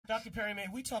Dr.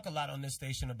 Perryman, we talk a lot on this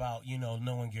station about,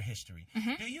 knowing your history.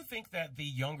 Do you think that the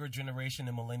younger generation,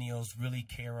 the millennials, really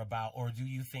care about, or do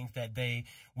you think that they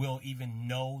will even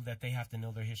know that they have to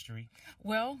know their history?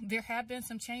 Well, there have been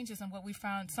some changes in what we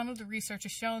found. Some of the research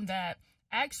has shown that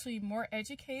actually more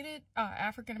educated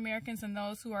African Americans and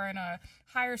those who are in a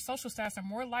higher social status are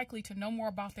more likely to know more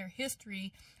about their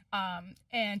history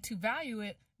and to value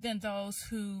it than those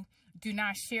who do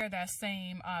not share that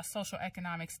same social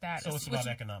economic status. So it's about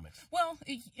economics. Well,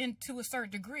 to a certain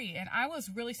degree. And I was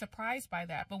really surprised by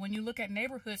that. But when you look at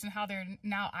neighborhoods and how they're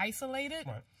now isolated,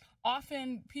 right,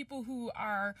 often people who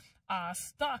are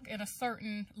stuck in a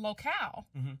certain locale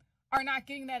are not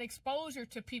getting that exposure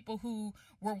to people who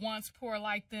were once poor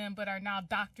like them but are now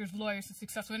doctors, lawyers, and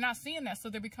successful. They're not seeing that, so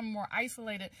they're becoming more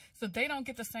isolated. So they don't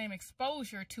get the same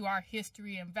exposure to our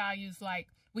history and values like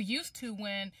we used to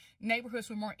when neighborhoods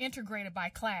were more integrated by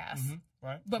class,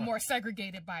 but more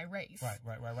segregated by race.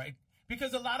 Right.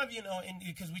 Because a lot of,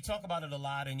 because we talk about it a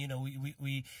lot, and,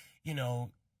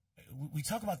 we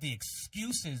talk about the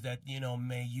excuses that,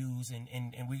 may use,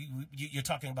 and you're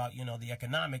talking about, the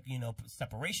economic,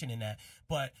 separation in that.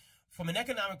 But from an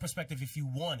economic perspective, if you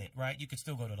want it, right, you could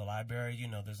still go to the library.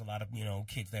 There's a lot of,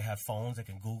 kids that have phones that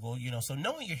can Google, so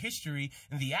knowing your history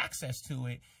and the access to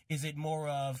it, is it more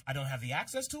of I don't have the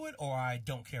access to it or I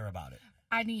don't care about it?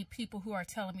 I need people who are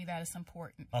telling me that it's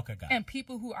important. Okay, got it. And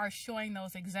people who are showing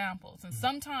those examples. And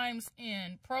sometimes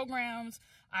in programs,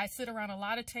 I sit around a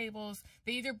lot of tables.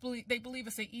 They believe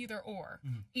it's an either or.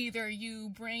 Either you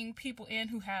bring people in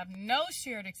who have no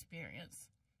shared experience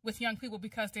with young people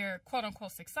because they're quote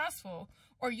unquote successful,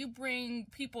 or you bring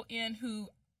people in who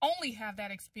only have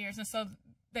that experience, and so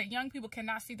that young people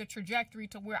cannot see the trajectory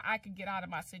to where I could get out of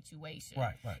my situation.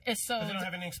 Right. And so they don't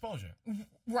have any exposure.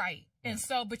 Right. And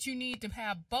so, but you need to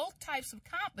have both types of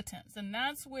competence, and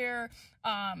that's where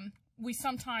we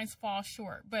sometimes fall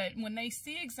short. But when they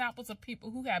see examples of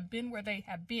people who have been where they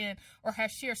have been or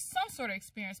have shared some sort of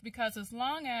experience, because as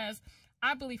long as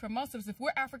I believe for most of us, if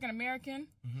we're African American,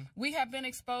 we have been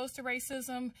exposed to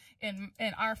racism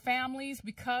in our families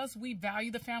because we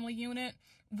value the family unit.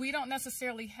 We don't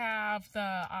necessarily have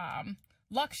the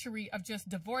luxury of just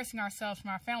divorcing ourselves from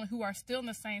our family who are still in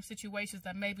the same situations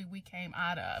that maybe we came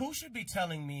out of. Who should be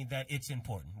telling me that it's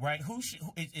important, right?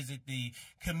 Is it the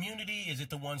community? Is it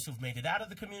the ones who've made it out of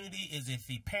the community? Is it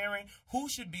the parent? Who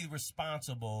should be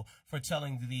responsible for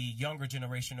telling the younger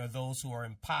generation or those who are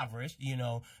impoverished,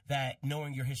 that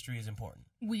knowing your history is important?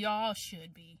 We all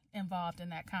should be involved in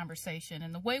that conversation.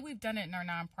 And the way we've done it in our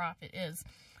nonprofit is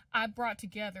I brought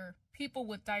together people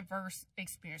with diverse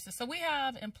experiences. So we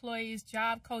have employees,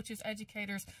 job coaches,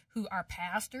 educators who are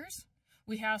pastors.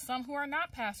 We have some who are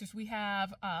not pastors. We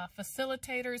have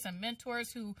facilitators and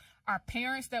mentors who are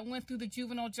parents that went through the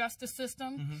juvenile justice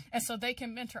system. And so they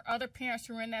can mentor other parents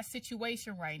who are in that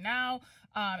situation right now.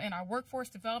 In our workforce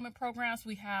development programs,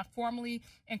 we have formerly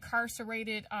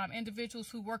incarcerated individuals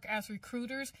who work as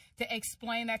recruiters to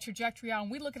explain that trajectory out.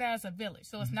 And we look at it as a village.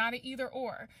 So it's not an either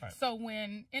or. Right. So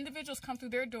when individuals come through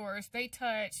their doors, they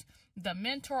touch the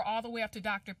mentor all the way up to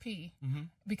Dr. P,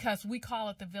 because we call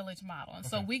it the village model. And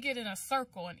so we get in a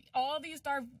circle, and all these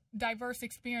diverse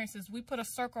experiences, we put a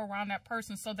circle around that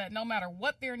person so that no matter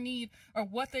what their need or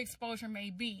what the exposure may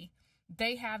be,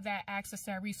 they have that access to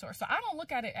that resource. So I don't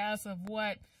look at it as of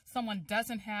what someone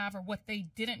doesn't have or what they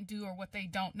didn't do or what they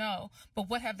don't know, but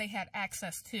what have they had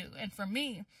access to. And for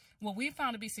me, what we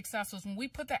found to be successful is when we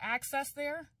put the access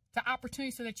there, the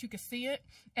opportunity so that you can see it,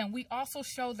 and we also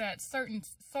show that certain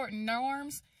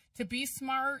norms to be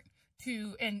smart,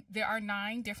 and there are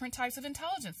 9 different types of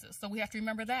intelligences. So we have to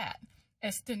remember that.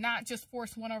 It's to not just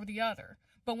force one over the other,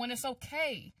 but when it's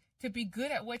okay to be good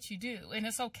at what you do, and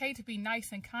it's okay to be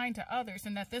nice and kind to others,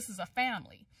 and that this is a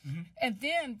family. And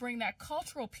then bring that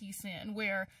cultural piece in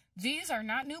where these are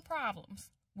not new problems.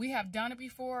 We have done it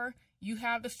before. You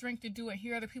have the strength to do it.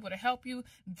 Here are the people to help you.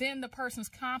 Then the person's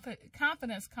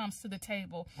confidence comes to the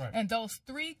table. Right. And those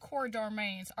 3 core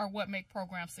domains are what make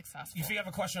programs successful. If you have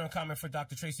a question or comment for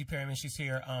Dr. Tracee Perryman, she's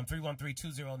here,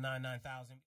 313-209-9000.